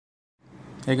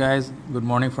Hey guys, good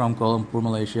morning from Kuala Lumpur,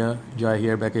 Malaysia. Jai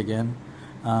here, back again.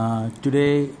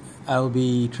 Today I'll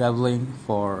be traveling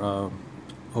for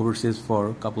overseas for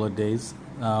a couple of days.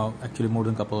 Actually, more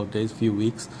than a couple of days, few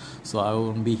weeks. So I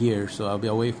won't be here. So I'll be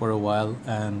away for a while,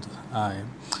 and I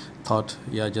thought,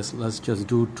 yeah, just let's just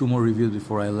do two more reviews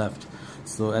before I left.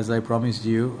 So as I promised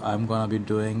you, I'm gonna be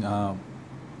doing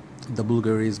the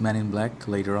Bulgari's Man in Black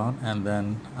later on, and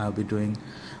then I'll be doing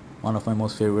one of my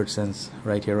most favorite scenes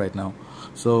right here, right now.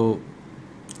 So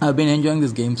I've been enjoying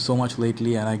this game so much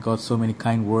lately, and I got so many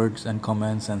kind words and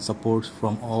comments and supports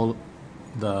from all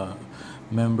the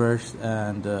members,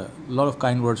 and a lot of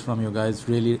kind words from you guys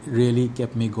really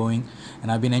kept me going,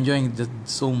 and I've been enjoying this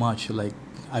so much. Like,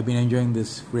 I've been enjoying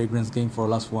this fragrance game for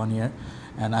last 1 year,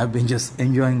 and I've been just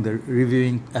enjoying the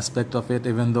reviewing aspect of it,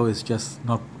 even though it's just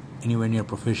not anywhere near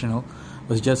professional. I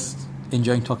was just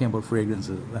enjoying talking about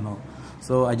fragrances and all.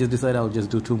 So I just decided I'll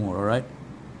just do two more. All right.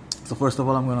 So first of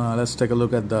all, let's take a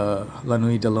look at the La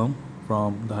Nuit de l'Homme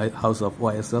from the house of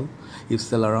YSL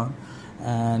La Nuit,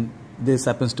 and this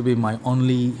happens to be my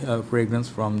only fragrance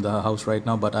from the house right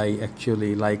now, but I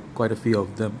actually like quite a few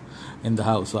of them in the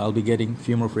house, so I'll be getting a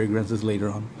few more fragrances later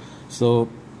on. So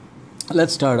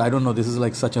let's start. I don't know, this is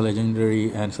like such a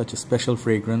legendary and such a special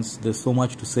fragrance. There's so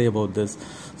much to say about this,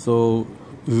 so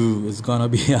it's gonna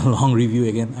be a long review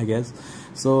again, I guess.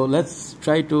 So let's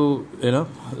try to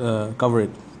cover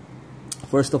it.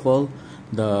 First of all,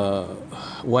 the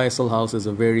YSL house is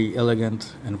a very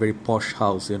elegant and very posh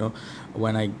house.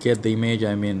 When I get the image,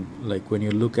 I mean, like, when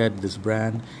you look at this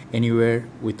brand anywhere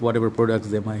with whatever products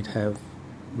they might have,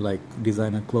 like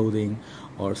designer clothing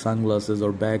or sunglasses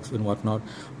or bags and whatnot,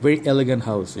 very elegant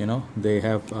house. They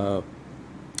have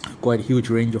quite huge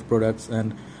range of products,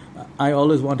 and I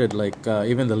always wanted, like,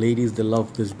 even the ladies, they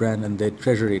love this brand and they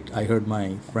treasure it. I heard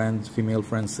my friends, female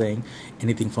friends, saying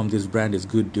anything from this brand is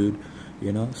good, dude.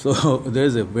 So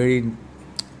there's a very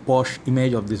posh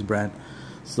image of this brand.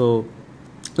 So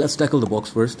let's tackle the box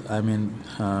first. I mean,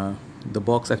 the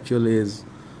box actually is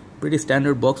pretty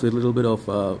standard box with a little bit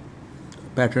of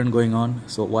pattern going on.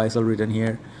 So YSL written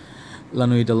here, La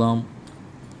Nuit de l'Homme,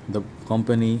 the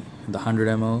company, the 100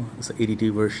 ml, it's an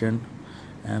ADT version,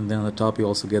 and then on the top you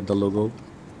also get the logo.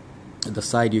 At the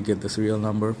side you get the serial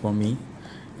number for me,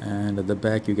 and at the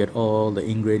back you get all the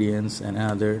ingredients, and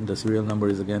the serial number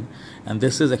is again. And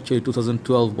this is actually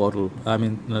 2012 bottle, I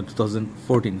mean, no,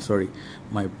 2014, sorry,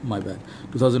 my bad,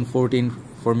 2014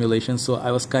 formulation. So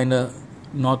I was kind of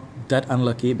not that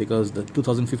unlucky, because the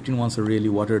 2015 ones are really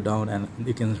watered down and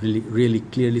you can really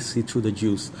clearly see through the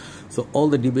juice. So all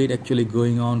the debate actually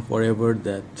going on forever,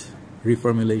 that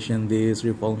reformulation this,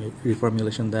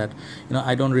 reformulation that,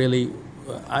 I don't really,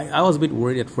 I was a bit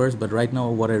worried at first, but right now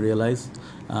what I realize,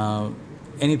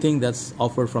 anything that's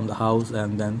offered from the house,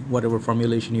 and then whatever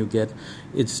formulation you get,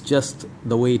 it's just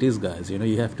the way it is, guys.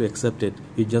 You have to accept it.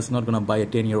 You're just not gonna buy a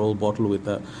 10-year-old bottle with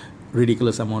a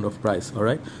ridiculous amount of price. All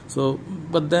right. So,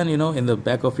 but then, in the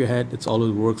back of your head, it's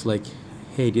always works like,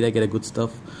 hey, did I get a good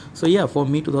stuff? So yeah, for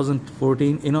me,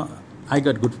 2014, I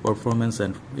got good performance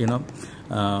and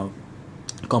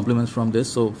compliments from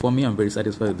this. So for me, I'm very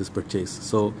satisfied with this purchase.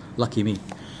 So lucky me.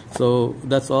 So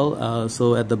that's all.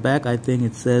 So at the back, I think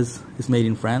it says it's made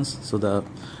in France. So the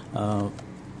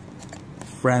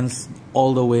France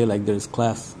all the way, like, there's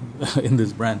class in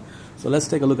this brand. So let's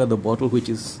take a look at the bottle,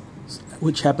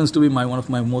 which happens to be one of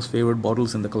my most favorite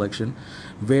bottles in the collection.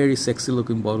 Very sexy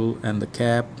looking bottle, and the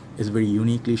cap is very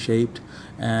uniquely shaped,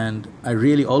 and I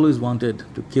really always wanted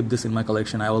to keep this in my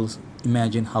collection. I always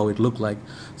imagine how it looked like.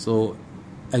 So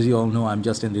as you all know, I'm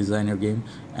just in the designer game,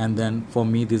 and then for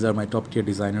me, these are my top tier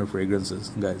designer fragrances,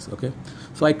 guys. Okay,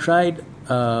 so I tried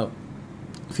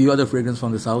few other fragrances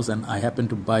from this house, and I happened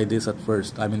to buy this at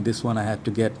first. I mean, this one I had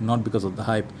to get not because of the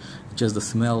hype, just the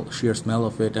smell, sheer smell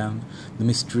of it, and the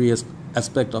mysterious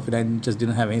aspect of it. I just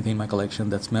didn't have anything in my collection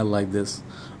that smelled like this.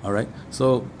 All right,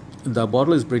 so the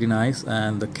bottle is pretty nice,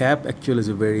 and the cap actually is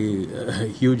a very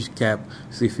huge cap.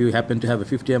 So if you happen to have a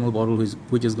 50 ml bottle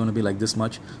which is going to be like this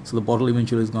much, so the bottle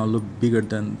eventually is going to look bigger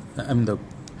than, I mean,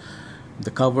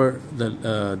 the cover,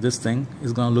 this thing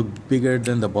is going to look bigger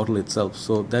than the bottle itself.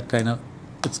 So that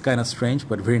it's kind of strange,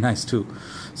 but very nice too.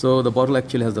 So the bottle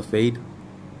actually has the fade.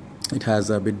 It has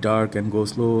a bit dark and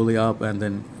goes slowly up, and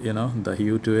then the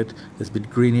hue to it is a bit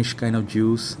greenish kind of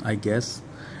juice, I guess,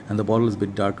 and the bottle is a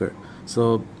bit darker.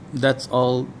 So that's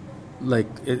all. Like,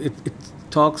 it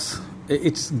talks,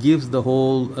 it gives the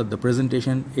whole the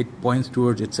presentation, it points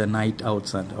towards it's a night out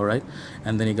scent. All right,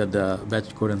 and then you got the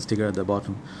batch code and sticker at the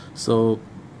bottom. So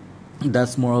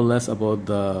that's more or less about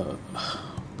the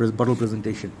bottle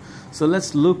presentation. So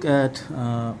let's look at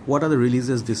what are the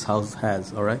releases this house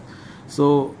has. All right,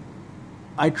 So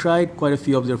I tried quite a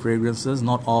few of their fragrances,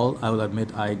 not all, I will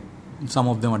admit. Some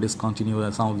of them are discontinued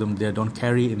and some of them they don't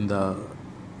carry in the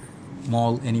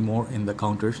mall anymore in the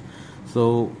counters.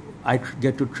 So I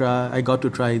got to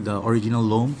try the original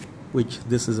L'Homme, which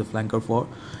this is a flanker for,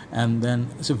 and then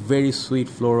it's a very sweet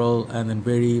floral and then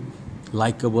very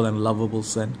likable and lovable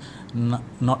scent,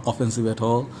 not offensive at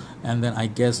all. And then I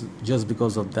guess just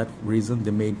because of that reason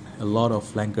they made a lot of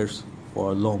flankers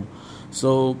for L'Homme.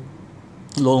 So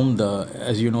L'Homme,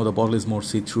 as you know, the bottle is more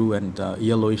see-through and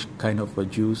yellowish kind of a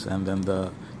juice, and then the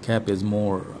cap is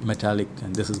more metallic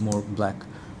and this is more black.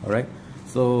 All right,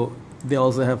 so they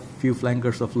also have few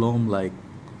flankers of L'Homme, like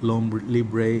L'Homme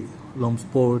Libre, L'Homme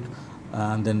Sport,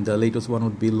 and then the latest one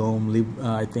would be L'Homme Libre,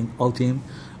 I think Ultime,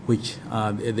 which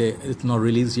it's not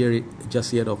released here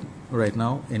just yet right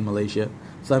now in Malaysia.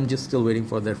 So I'm just still waiting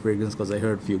for that fragrance because I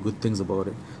heard a few good things about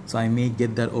it. So I may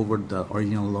get that over the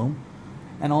original L'Homme.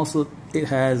 And also it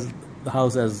has, the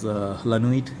house has La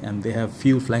Nuit, and they have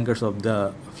few flankers of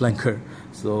the flanker.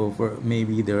 So for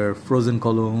maybe their frozen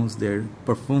colognes, their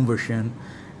perfume version,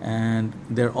 and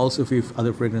there are also a few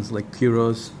other fragrances like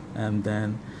Kuros, and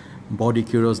then Body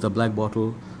Kuros, the black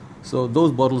bottle. So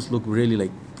those bottles look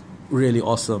really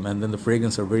awesome, and then the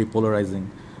fragrance are very polarizing.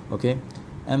 Okay,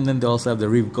 and then they also have the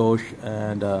Rive Gauche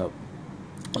and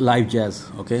Live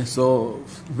Jazz. Okay, so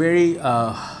very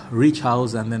rich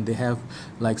house, and then they have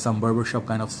like some barbershop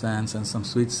kind of scents and some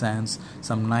sweet scents,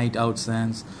 some night out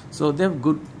scents. So they have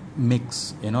good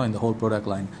mix, in the whole product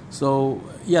line. So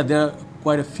yeah, there are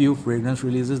quite a few fragrance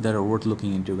releases that are worth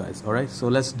looking into, guys. All right, so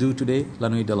let's do today La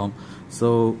Nuit de l'Homme.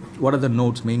 So what are the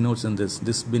main notes in this?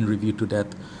 This has been reviewed to death.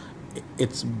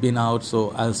 It's been out,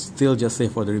 so I'll still just say,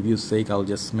 for the review's sake, I'll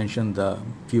just mention the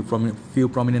few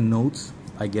prominent notes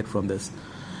I get from this.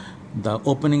 The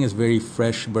opening is very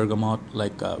fresh bergamot,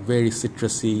 like a very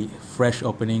citrusy, fresh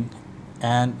opening,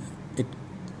 and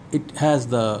it has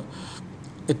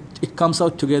it comes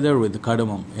out together with the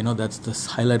cardamom. That's the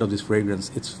highlight of this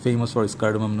fragrance. It's famous for its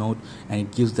cardamom note, and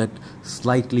it gives that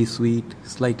slightly sweet,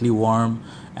 slightly warm,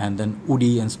 and then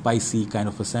woody and spicy kind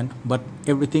of a scent, but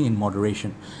everything in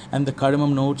moderation. And the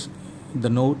cardamom notes,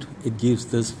 it gives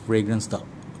this fragrance the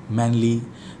manly,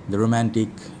 the romantic,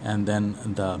 and then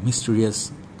the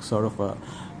mysterious sort of a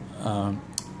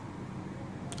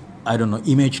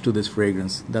image to this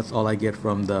fragrance. That's all I get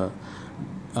from the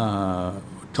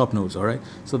top notes. All right,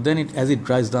 so then as it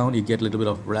dries down, you get a little bit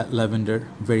of lavender,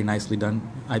 very nicely done.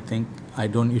 I think I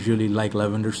don't usually like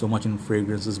lavender so much in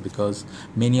fragrances because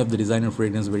many of the designer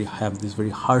fragrances have this very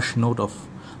harsh note of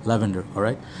lavender. All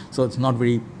right, so it's not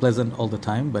very pleasant all the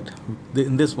time, but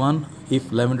in this one,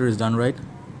 if lavender is done right,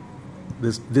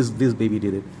 this baby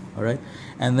did it. All right,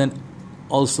 and then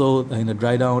also in the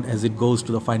dry down, as it goes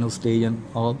to the final stage and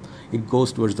all, it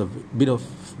goes towards the bit of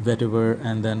vetiver,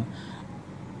 and then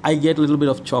I get a little bit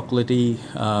of chocolatey,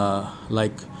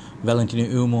 like Valentino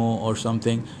Uomo or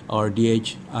something, or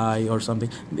DHI or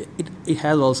something. It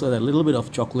has also a little bit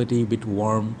of chocolatey, bit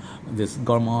warm, this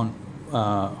gourmand,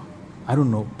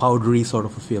 powdery sort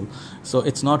of a feel. So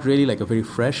it's not really like a very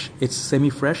fresh, it's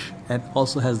semi-fresh, and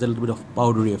also has a little bit of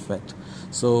powdery effect.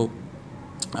 So,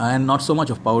 and not so much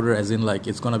of powder as in like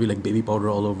it's gonna be like baby powder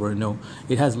all over. No,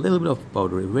 it has a little bit of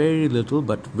powder, very little,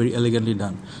 but very elegantly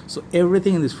done. So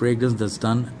everything in this fragrance that's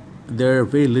done, there are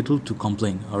very little to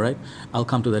complain. All right, I'll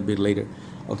come to that bit later.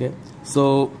 Okay,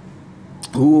 so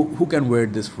who can wear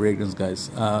this fragrance,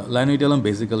 guys? La Nuit de l'Homme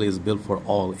basically is built for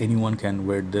all. Anyone can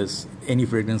wear this. Any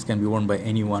fragrance can be worn by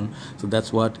anyone. So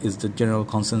that's what is the general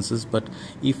consensus. But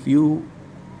if you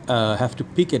have to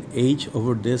pick an age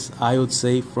over this, I would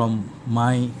say from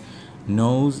my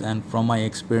nose and from my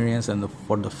experience and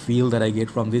for the feel that I get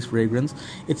from this fragrance,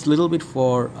 it's a little bit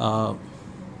for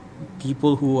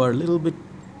people who are a little bit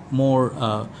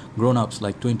more grown-ups,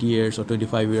 like 20 years or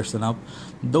 25 years and up.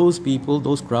 Those people,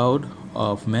 those crowd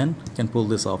of men can pull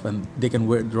this off, and they can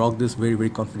rock this very, very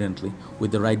confidently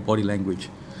with the right body language.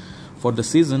 For the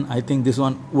season, I think this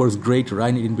one works great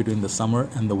right in between the summer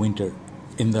and the winter.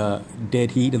 In the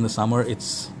dead heat in the summer,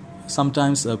 it's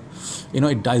sometimes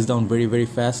it dies down very, very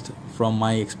fast. From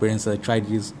my experience, I tried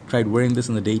wearing this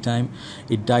in the daytime.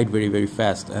 It died very, very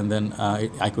fast, and then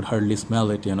I could hardly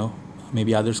smell it.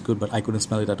 Maybe others could, but I couldn't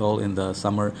smell it at all in the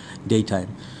summer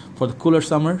daytime. For the cooler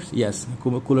summers, yes,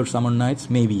 cooler summer nights,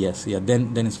 maybe yes, yeah,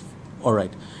 then it's all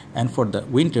right. And for the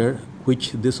winter,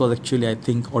 which this was actually, I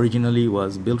think, originally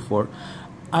was built for,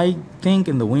 I think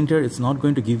in the winter it's not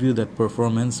going to give you that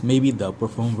performance. Maybe the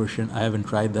perform version, I haven't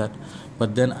tried that,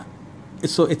 but then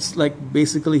it's like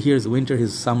basically here's winter,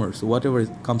 here's summer, so whatever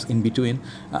comes in between,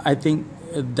 I think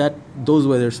that those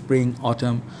weather, spring,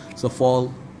 autumn, so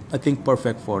fall, I think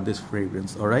perfect for this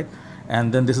fragrance. All right.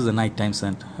 And then this is a nighttime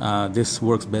scent. This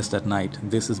works best at night.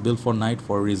 This is built for night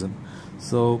for a reason.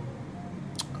 So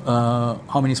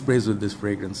how many sprays with this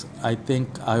fragrance? I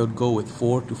think I would go with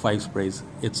 4 to 5 sprays.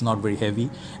 It's not very heavy,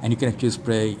 and you can actually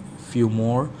spray few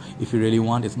more if you really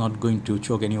want. It's not going to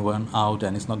choke anyone out,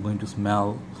 and it's not going to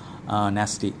smell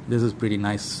nasty. This is pretty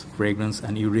nice fragrance,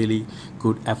 and you really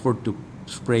could afford to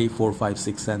spray 4, 5,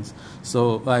 6 scents.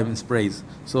 So I mean sprays.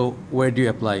 So where do you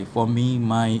apply? For me,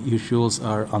 my usuals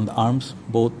are on the arms,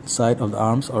 both side of the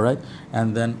arms. All right,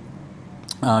 and then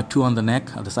 2 on the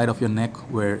neck, at the side of your neck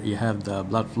where you have the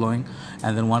blood flowing,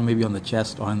 and then 1 maybe on the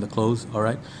chest or in the clothes. All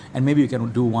right, and maybe you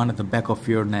can do 1 at the back of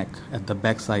your neck, at the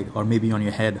back side, or maybe on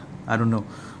your head. I don't know.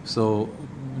 So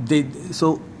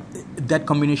that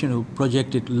combination will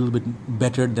project it a little bit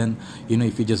better than, you know,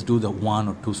 if you just do the 1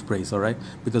 or 2 sprays. All right,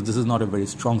 because this is not a very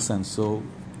strong scent, so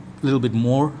a little bit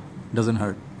more doesn't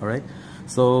hurt. All right,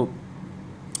 so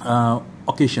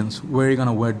occasions, where are you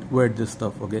gonna wear this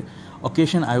stuff? Okay,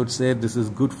 occasion, I would say this is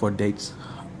good for dates.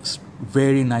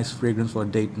 Very nice fragrance for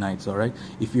date nights. All right,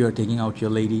 if you are taking out your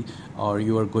lady, or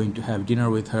you are going to have dinner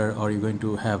with her, or you're going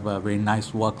to have a very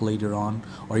nice walk later on,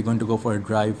 or you're going to go for a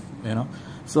drive, you know.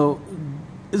 So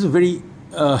it's a very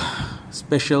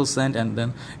special scent, and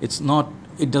then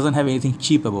it doesn't have anything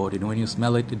cheap about it. When you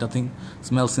smell it, it doesn't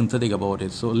smell synthetic about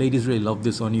it. So ladies really love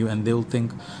this on you, and they'll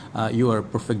think you are a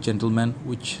perfect gentleman,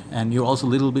 and you're also a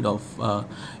little bit of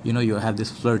you know, you have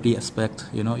this flirty aspect.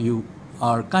 You know, you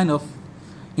are kind of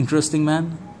interesting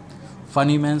man,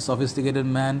 funny man, sophisticated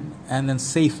man, and then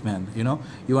safe man. You know,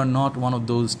 you are not one of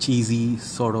those cheesy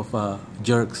sort of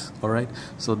jerks. All right,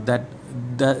 so that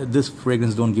this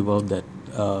fragrance don't give out that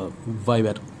vibe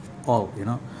at all. You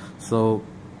know, so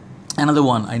another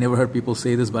one, I never heard people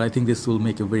say this, but I think this will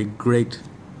make a very great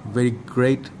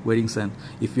wedding scent.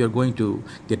 If you are going to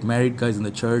get married, guys, in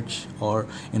the church or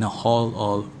in a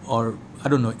hall, or I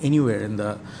don't know, anywhere in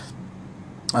the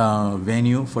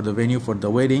venue for the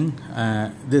wedding,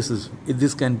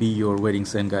 this can be your wedding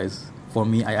scent, guys. For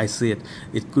me, I say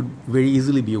it could very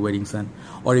easily be a wedding scent,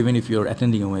 or even if you're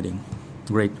attending a wedding.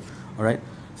 Great. All right,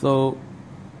 so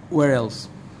where else?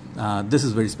 This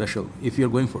is very special if you're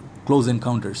going for close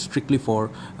encounters, strictly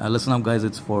for listen up, guys,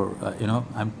 it's for you know,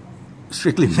 I'm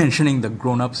strictly mentioning the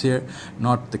grown-ups here,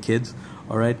 not the kids.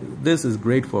 All right, this is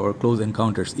great for close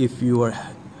encounters. If you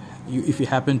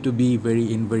happen to be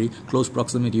in very close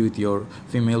proximity with your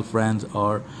female friends,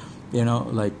 or you know,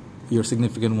 like your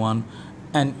significant one,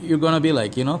 and you're gonna be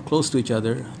like, you know, close to each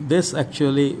other, this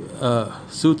actually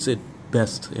suits it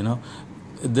best. You know,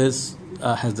 this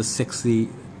has the sexy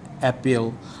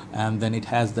appeal, and then it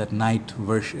has that night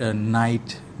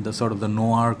the sort of the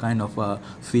noir kind of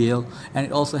feel, and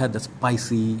it also had the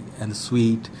spicy and the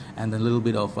sweet and a little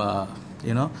bit of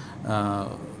you know,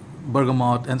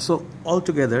 bergamot. And so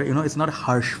altogether, you know, it's not a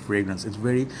harsh fragrance. It's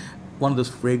very one of those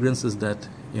fragrances that,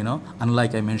 you know,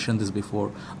 unlike, I mentioned this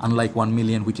before, unlike 1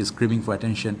 Million, which is screaming for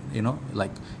attention, you know,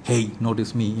 like, hey,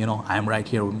 notice me, you know, I'm right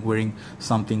here wearing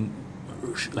something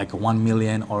like a 1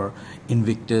 Million or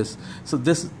Invictus. So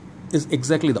this is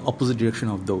exactly the opposite direction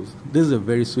of those. This is a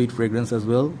very sweet fragrance as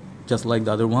well, just like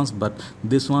the other ones, but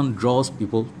this one draws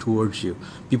people towards you.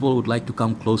 People would like to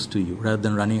come close to you rather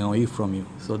than running away from you.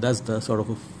 So that's the sort of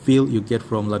a feel you get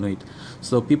from La Nuit.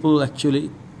 So people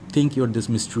actually think you're this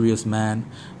mysterious man,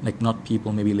 like not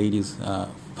people, maybe ladies,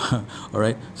 all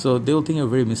right, so they will think you're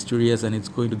very mysterious, and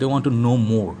they want to know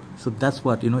more. So that's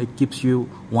what, you know, it keeps you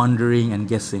wondering and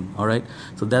guessing. All right,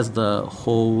 so that's the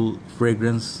whole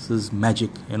fragrance's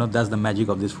magic. You know, that's the magic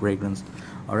of this fragrance.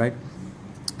 All right,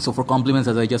 so for compliments,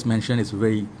 as I just mentioned, it's a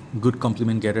very good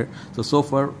compliment getter. So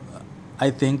far,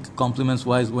 I think compliments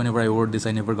wise, whenever I wore this,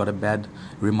 I never got a bad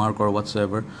remark or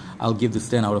whatsoever. I'll give this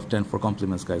 10 out of 10 for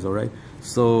compliments, guys. All right,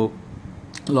 so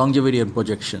longevity and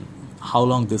projection, how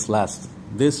long this lasts.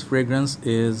 This fragrance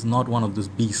is not one of those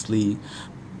beastly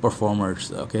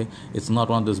performers. Okay, it's not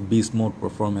one of those beast mode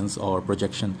performance or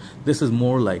projection. This is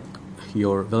more like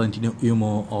your Valentino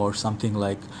Uomo, or something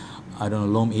like, I don't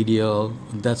know, L'Homme Ideal,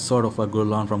 that sort of a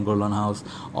Guerlain from Guerlain House,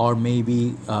 or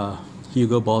maybe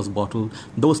Hugo Boss bottle.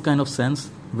 Those kind of scents,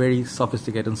 very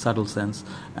sophisticated and subtle scents,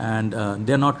 and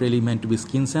they're not really meant to be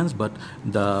skin scents, but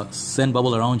the scent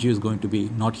bubble around you is going to be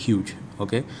not huge.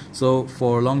 Okay, so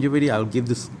for longevity, I'll give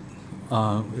this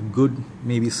a good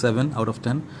maybe 7 out of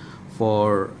 10.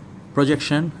 For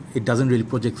projection, it doesn't really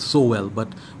project so well, but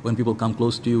when people come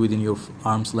close to you within your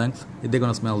arm's length, they're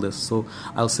gonna smell this. So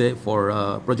I'll say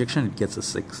for projection, it gets a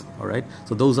 6. All right,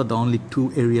 so those are the only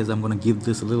 2 areas I'm gonna give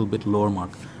this a little bit lower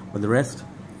mark. But the rest,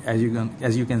 as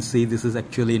you can see, this is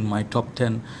actually in my top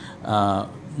 10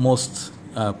 most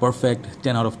perfect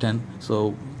 10 out of 10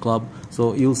 so club,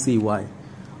 so you'll see why.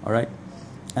 All right.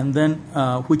 And then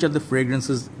which are the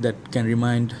fragrances that can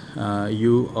remind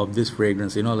you of this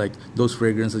fragrance, you know, like those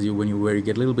fragrances when you wear, you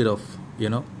get a little bit of, you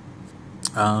know,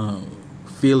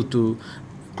 feel to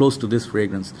close to this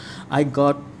fragrance. I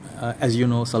got as you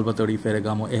know, Salvatore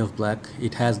Ferragamo AF Black.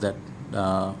 It has that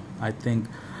I think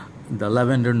the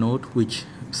lavender note, which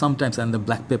sometimes, and the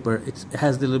black pepper, it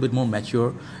has a little bit more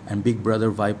mature and big brother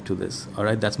vibe to this. All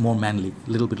right, that's more manly, a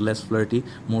little bit less flirty,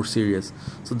 more serious.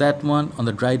 So that one on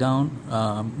the dry down,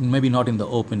 maybe not in the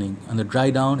opening, on the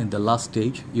dry down in the last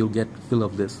stage, you'll get feel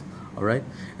of this. All right,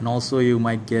 and also you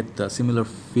might get the similar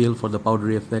feel for the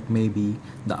powdery effect, maybe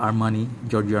the Armani,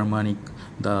 Giorgio Armani,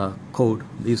 the coat.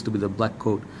 It used to be the black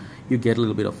coat. You get a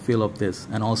little bit of feel of this,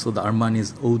 and also the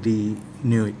Armani's OD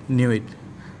Nuit.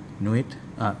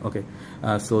 Okay.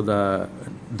 So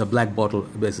the black bottle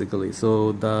basically.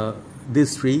 So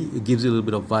this three, it gives you a little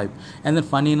bit of vibe. And then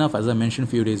funny enough, as I mentioned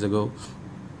a few days ago,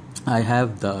 I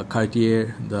have the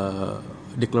Cartier, the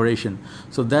Declaration.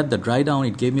 So that the dry down,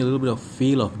 it gave me a little bit of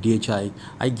feel of DHI.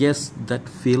 I guess that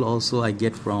feel also I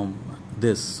get from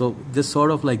this. So this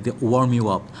sort of like they warm you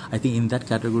up. I think in that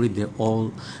category they're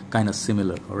all kind of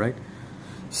similar. All right.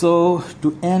 So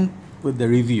to end with the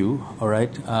review, all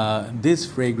right, this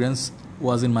fragrance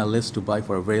was in my list to buy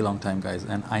for a very long time, guys,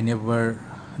 and I never,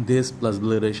 this plus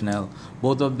Bleu de Chanel,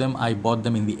 both of them I bought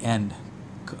them in the end,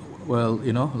 well,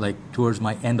 you know, like towards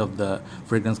my end of the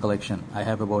fragrance collection. I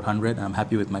have about 100 and I'm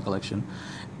happy with my collection.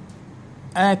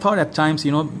 And I thought at times,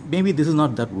 you know, maybe this is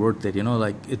not that worth it, you know,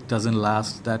 like it doesn't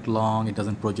last that long, it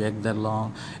doesn't project that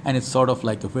long, and it's sort of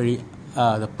like a very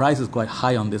the price is quite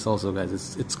high on this also,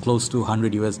 guys. It's close to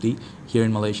 100 USD here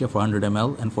in Malaysia for 100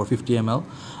 ml, and for 50 ml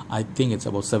I think it's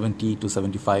about 70 to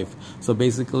 75. So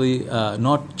basically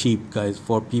not cheap, guys.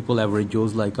 For people average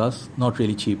Joes like us, not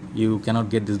really cheap. You cannot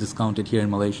get this discounted here in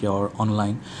Malaysia or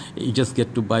online. You just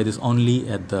get to buy this only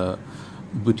at the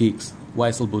boutiques,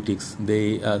 YSL boutiques.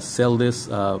 They sell this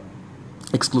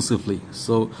exclusively.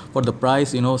 So for the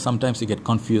price, you know, sometimes you get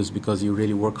confused because you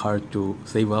really work hard to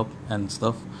save up and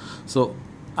stuff. So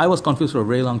I was confused for a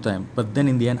very long time, but then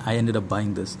in the end I ended up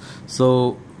buying this.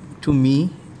 So to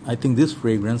me, I think this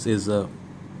fragrance is a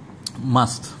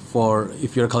must for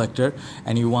if you're a collector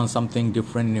and you want something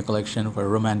different in your collection for a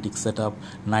romantic setup,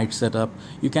 night setup.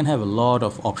 You can have a lot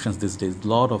of options these days. A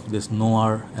lot of this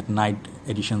noir at night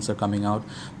editions are coming out,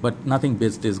 but nothing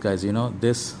beats this, guys. You know,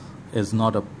 this is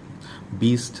not a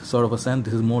beast sort of a scent.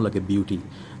 This is more like a beauty.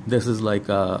 This is like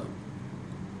a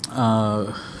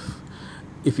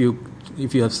if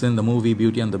you have seen the movie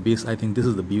Beauty and the Beast, I think this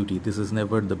is the beauty. This is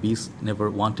never the beast, never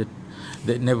wanted,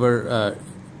 they never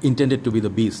intended to be the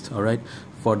beast. All right,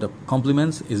 for the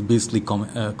compliments is beastly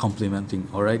complimenting.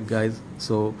 All right, guys.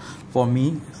 So for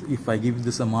me, if I give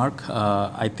this a mark,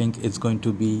 I think it's going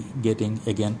to be getting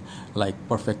again like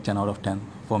perfect 10 out of 10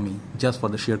 for me, just for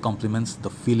the sheer compliments, the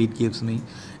feel it gives me,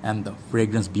 and the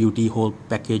fragrance, beauty, whole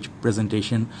package,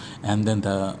 presentation, and then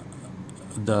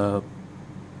the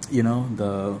you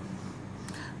know,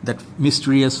 that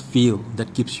mysterious feel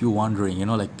that keeps you wondering, you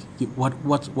know, like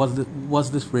what's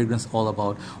this fragrance all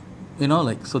about, you know,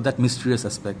 like, so that mysterious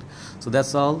aspect. So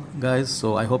that's all, guys.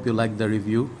 So I hope you like the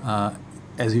review.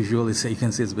 As usual, you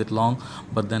can see it's a bit long,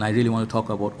 but then I really want to talk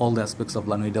about all the aspects of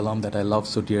La Nuit de l'Homme that I love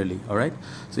so dearly. All right,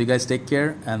 so you guys take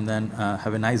care, and then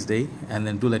have a nice day, and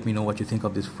then do let me know what you think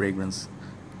of this fragrance.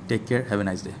 Take care, have a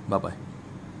nice day, bye bye.